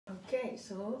Okay,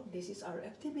 so this is our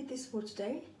activities for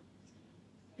today.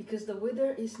 Because the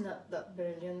weather is not that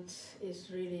brilliant, it's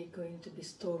really going to be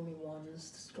stormy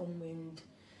ones, strong wind.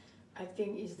 I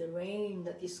think it's the rain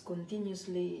that is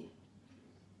continuously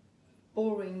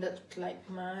pouring that like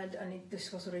mad, and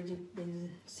this was already been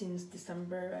since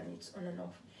December and it's on and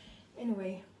off.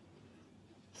 Anyway,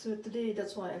 so today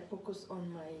that's why I focus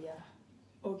on my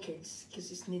orchids,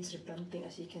 because it needs replanting.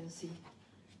 As you can see,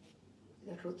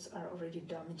 the roots are already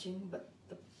damaging, but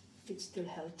it's still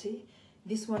healthy.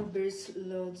 This one bears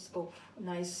loads of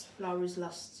nice flowers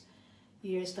last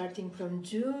year, starting from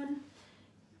June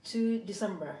to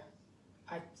December,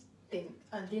 I think.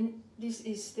 And then this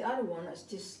is the other one, it's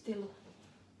just still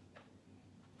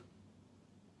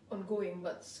ongoing,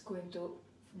 but it's going to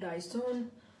die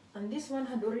soon. And this one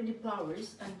had already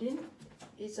flowers, and then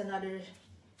it's another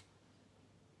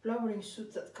flowering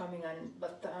shoot that's coming on,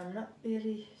 but I'm not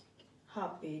very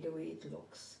happy the way it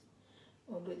looks.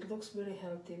 Although it looks very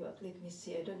healthy, but let me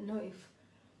see. I don't know if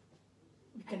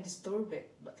we can disturb it,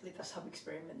 but let us have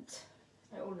experiment.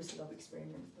 I always love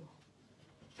experiment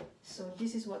though. So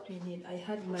this is what we need. I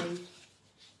had my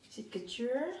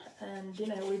signature, and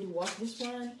then I already washed this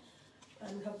one,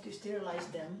 and we have to sterilize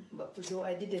them. But although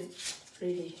I didn't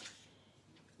really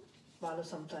follow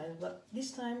sometimes, but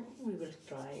this time we will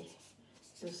try.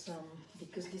 So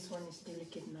because this one is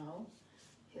delicate now.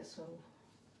 Yeah, so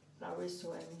flowers,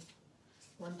 so I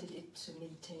wanted it to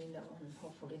maintain that one.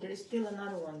 Hopefully there is still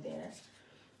another one there,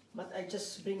 but I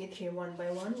just bring it here one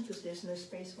by one because there's no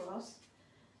space for us.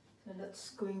 So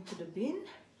that's going to the bin.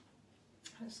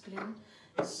 That's clean.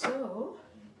 So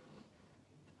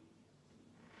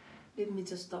let me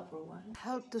just stop for a while.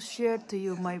 Help to share to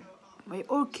you my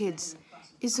orchids.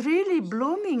 It's really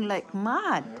blooming like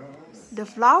mad. The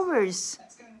flowers,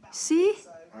 see?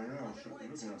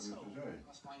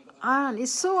 And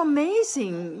it's so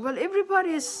amazing. Well,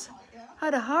 everybody's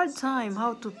had a hard time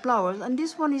how to flower, and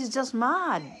this one is just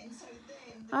mad.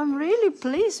 I'm really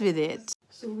pleased with it.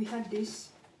 So we had this,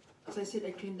 as I said,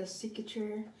 I cleaned the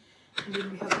signature, and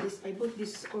then we have this. I bought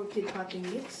this orchid potting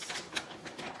mix.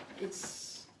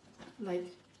 It's like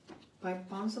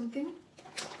 £5 something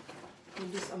for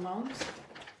this amount.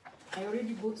 I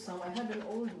already bought some. I had an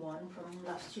old one from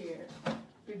last year,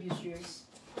 previous years.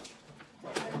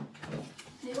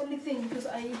 The only thing, because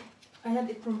I had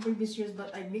it from previous years,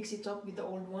 but I mix it up with the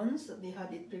old ones that they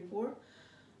had it before.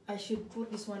 I should put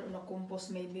this one on a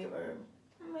compost maybe, or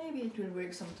maybe it will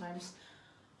work sometimes.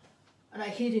 And I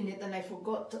hid in it and I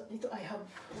forgot that I have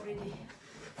already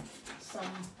some.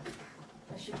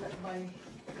 I should not buy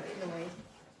right away.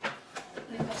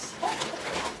 Let us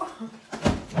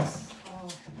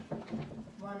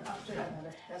one after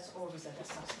another. That's always a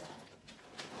disaster.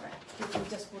 Right, we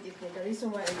just put it there. The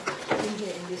reason why I put it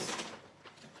here in this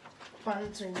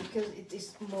pantry, because it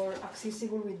is more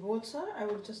accessible with water. I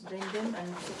will just drain them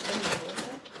and put them in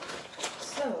water.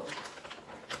 So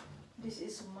this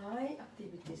is my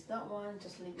activities. That one,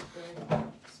 just leave it there.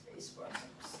 Space for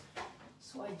ourselves.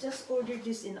 So I just ordered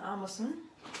this in Amazon.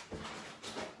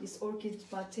 This orchid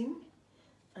potting,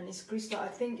 and it's crystal. I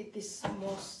think it is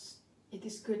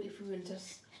good if we will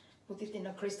just put it in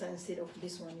a crystal instead of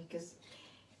this one, because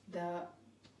the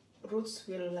roots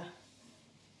will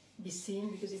be seen,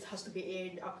 because it has to be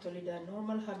aired. Actually, the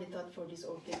normal habitat for this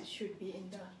orchid should be in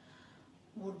the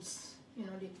woods. You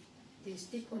know, they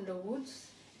stick on the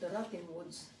woods, the rotten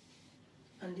woods,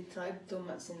 and they thrive too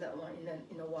much in that one,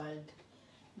 in the wild.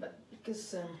 But because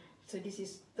so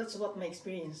that's what my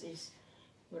experience is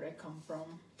where I come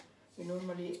from. We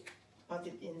normally pot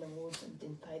it in the woods and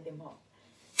then tie them up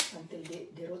until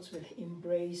the roots will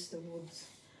embrace the woods.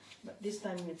 But this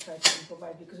time we try to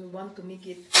improvise, because we want to make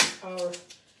it our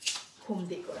home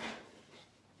decor.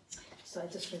 So I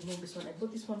just removed this one. I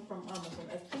bought this one from Amazon.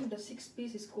 I think the 6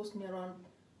 pieces cost me around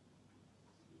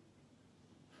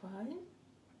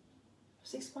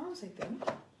 £6, I think.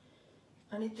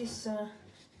 And it is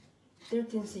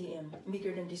 13 cm,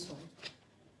 bigger than this one.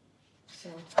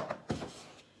 So,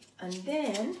 and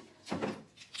then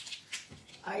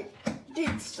I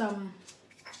did some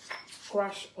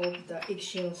crush of the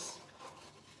eggshells.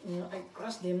 You know, I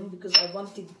crushed them because I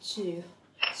wanted to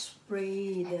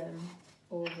spray them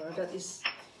over. That is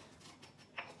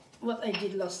what I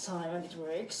did last time, and it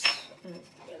works. Well,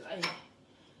 I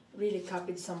really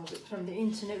copied some of it from the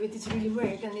internet, but it really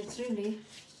worked, and it's really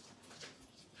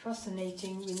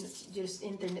fascinating when just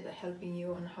internet helping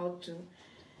you on how to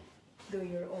do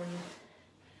your own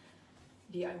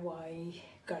DIY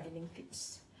gardening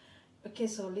tips. Okay,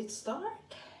 so let's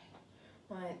start.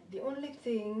 Right, the only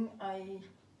thing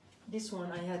this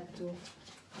one I had to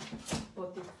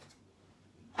put it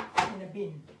in a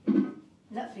bin.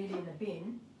 not really in a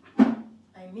bin.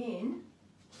 I mean,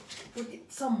 put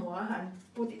it somewhere and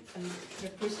put it and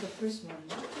replace the first one.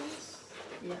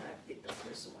 Yeah, I picked the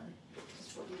first one.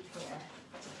 Just put it here.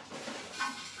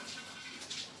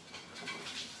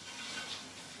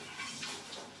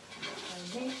 I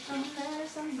made a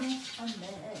mess, a mess, a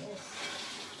mess.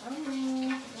 Oh,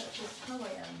 that is how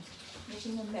I am,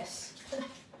 making a mess.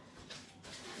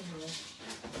 Anyway,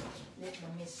 let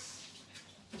me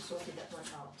sort that one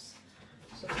out.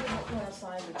 So put that one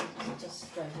aside because it's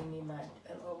just driving me mad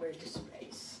all over this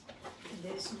place.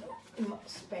 There is no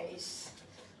space.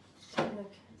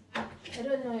 Look, I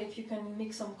don't know if you can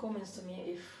make some comments to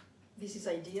me if this is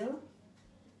ideal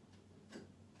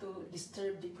to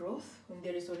disturb the growth when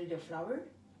there is already a flower.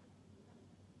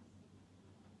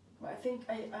 But I think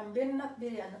I'm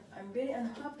very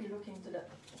unhappy looking to that.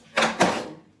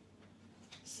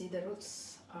 See, the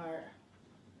roots are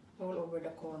all over the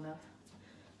corner,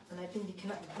 and I think they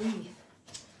cannot breathe.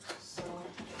 So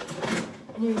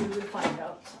anyway, we will find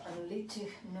out and let you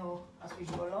know as we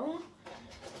go along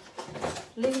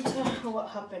later what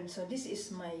happened. So this is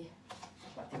my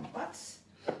potting pots.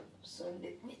 So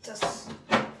let me just.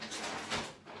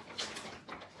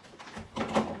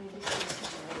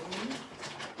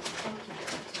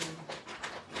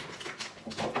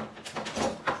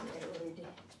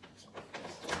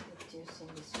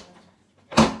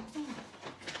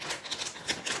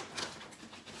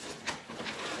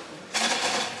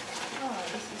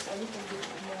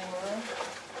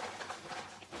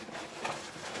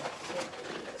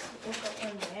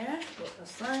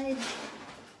 Aside,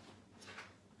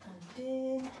 and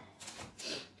then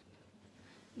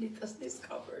let us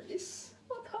discover this.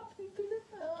 What happened to the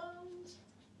hands?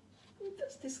 Let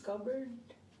us discover.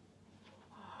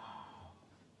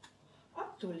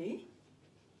 Actually,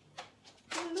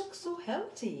 they look so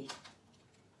healthy.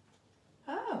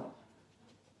 Oh,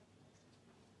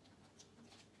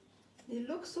 they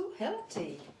look so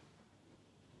healthy.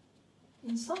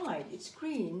 Inside it's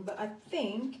green, but I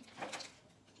think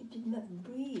it did not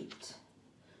breathe.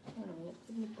 Hold on a minute,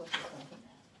 let me put this on here.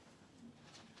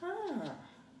 Ah,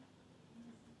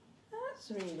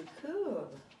 that's really cool.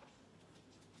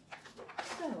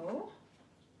 So,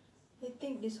 I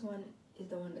think this one is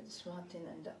the one that's rotten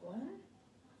and that one.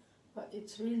 But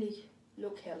it's really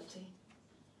look healthy.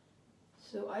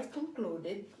 So I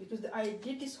concluded, because I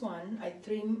did this one, I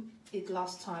trimmed it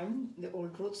last time, the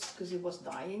old roots, because it was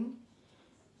dying.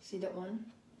 See that one?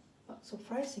 But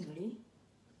surprisingly,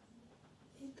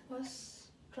 it was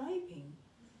thriving.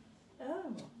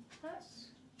 Oh, that's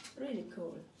really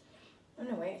cool.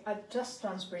 Anyway, I just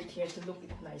transfer it here to look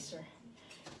it nicer.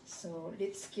 So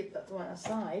let's keep that one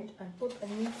aside and put a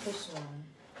new fresh one.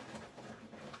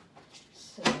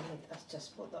 So let us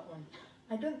just put that one.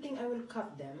 I don't think I will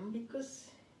cut them because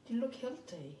they look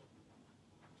healthy.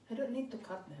 I don't need to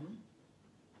cut them.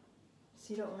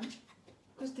 See that one?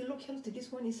 Because they look healthy.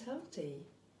 This one is healthy.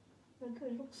 Okay,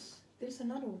 it looks, there's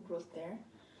another growth there.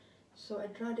 So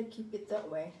I'd rather keep it that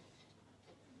way.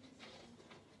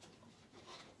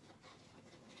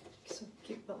 So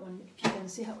keep that one, if you can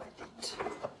see how I did.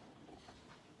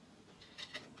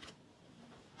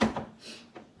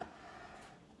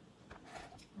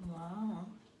 Wow.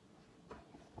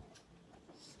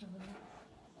 So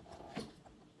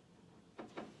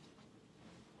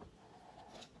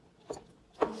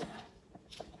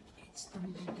it's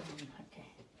tumbling down. Okay.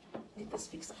 Let us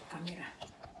fix the camera.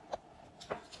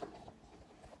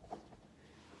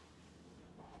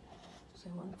 So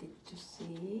I wanted to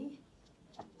see.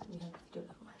 We have to do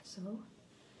that one. So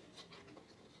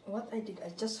what I did, I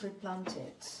just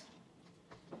replanted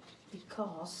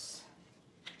because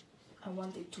I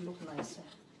want it to look nicer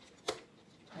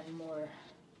and more,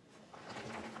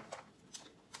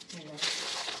 you know,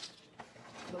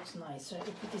 looks nicer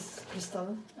if it is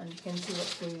crystal and you can see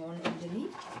what's going on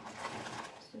underneath.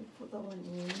 So put that one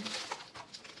in.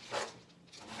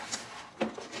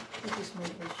 This is my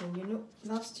version. You know,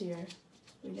 last year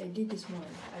when I did this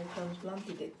one, I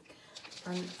transplanted it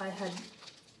and I had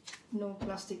no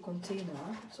plastic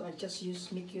container, so I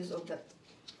just make use of that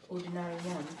ordinary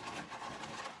one.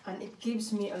 And it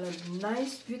gives me a lot of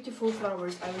nice, beautiful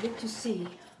flowers. I will let you see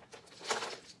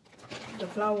the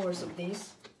flowers of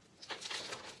this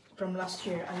from last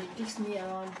year, and it takes me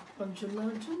around from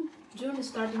June is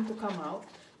starting to come out.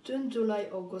 June, July,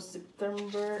 August,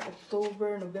 September,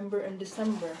 October, November, and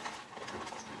December.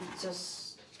 It's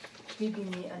just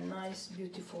giving me a nice,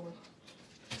 beautiful.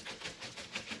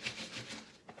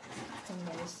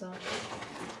 So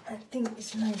I think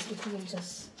it's nice if you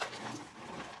just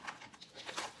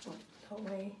put that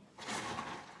way.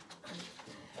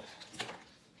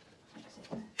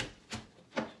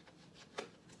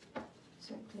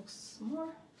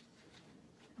 more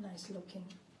nice looking,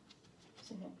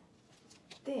 isn't it?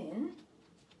 Then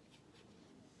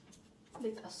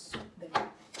let us soak them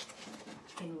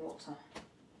in water.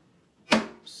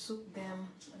 Soak them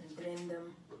and drain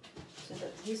them so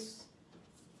that this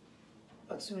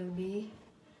pots will be.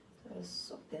 I'll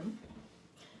soak them.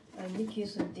 I'll make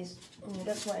use of this.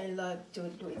 That's why I like to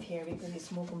do it here, because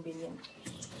it's more convenient.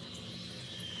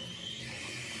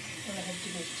 All I have to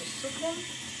do is just soak them.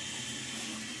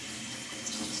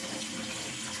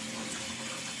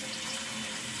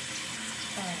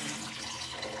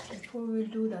 And before we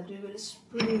do that, we will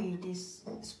spray this,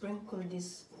 sprinkle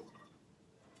this.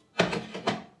 I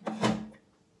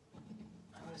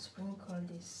will sprinkle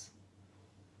this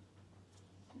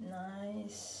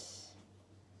nice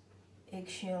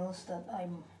eggshells that I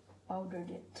powdered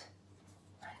it,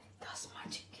 and it does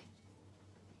magic.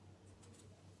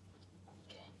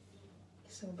 Okay,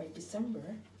 so by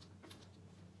December,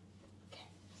 okay,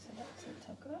 so that's it.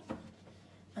 Okay.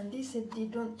 And they said they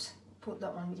don't put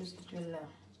that one because it will,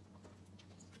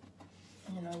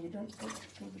 you don't put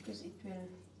it because it will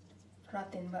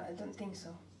rotten, but I don't think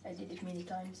so. I did it many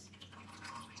times.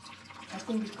 I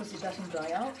think because it doesn't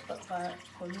dry out, but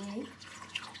for me,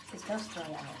 it does dry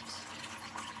out.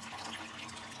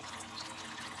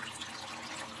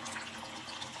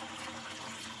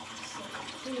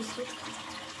 So really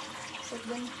soak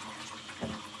them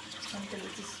until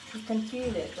it is, you can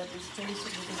feel it, but it's very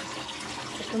soaked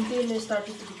because the container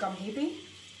started to become heavy.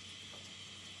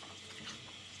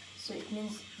 So it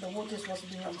means the water was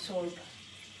being absorbed.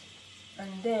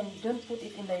 And then don't put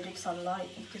it in direct sunlight,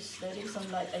 because direct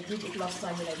sunlight, I did it last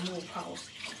time when I moved house.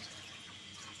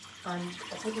 And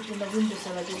I put it in the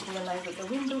windowsill. I didn't realize that the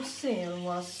windowsill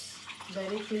was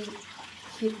directly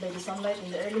hit by the sunlight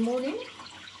in the early morning,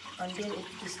 and then it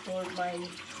destroyed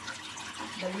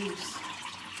the leaves.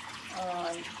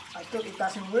 I thought it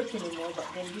doesn't work anymore, but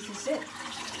then this is it.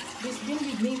 This been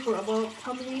with me for about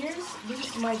how many years? This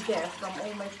is my gift from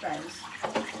all my friends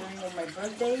during all my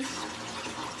birthdays.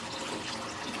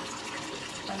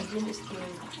 And Bloom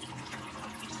still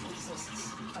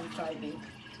exists and thriving.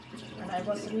 And I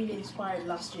was really inspired.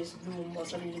 Last year's Bloom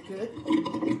was really good,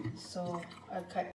 so I